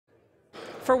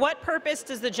For what purpose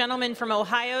does the gentleman from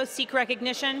Ohio seek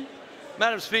recognition?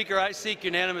 Madam Speaker, I seek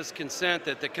unanimous consent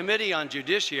that the Committee on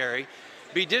Judiciary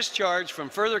be discharged from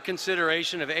further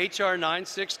consideration of H.R.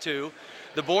 962,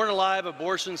 the Born Alive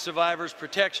Abortion Survivors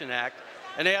Protection Act,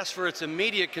 and ask for its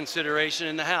immediate consideration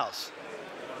in the House.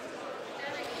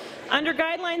 Under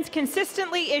guidelines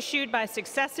consistently issued by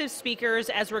successive speakers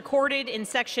as recorded in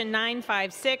Section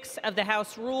 956 of the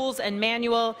House Rules and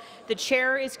Manual, the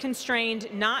Chair is constrained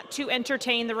not to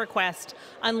entertain the request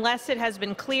unless it has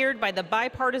been cleared by the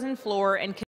bipartisan floor and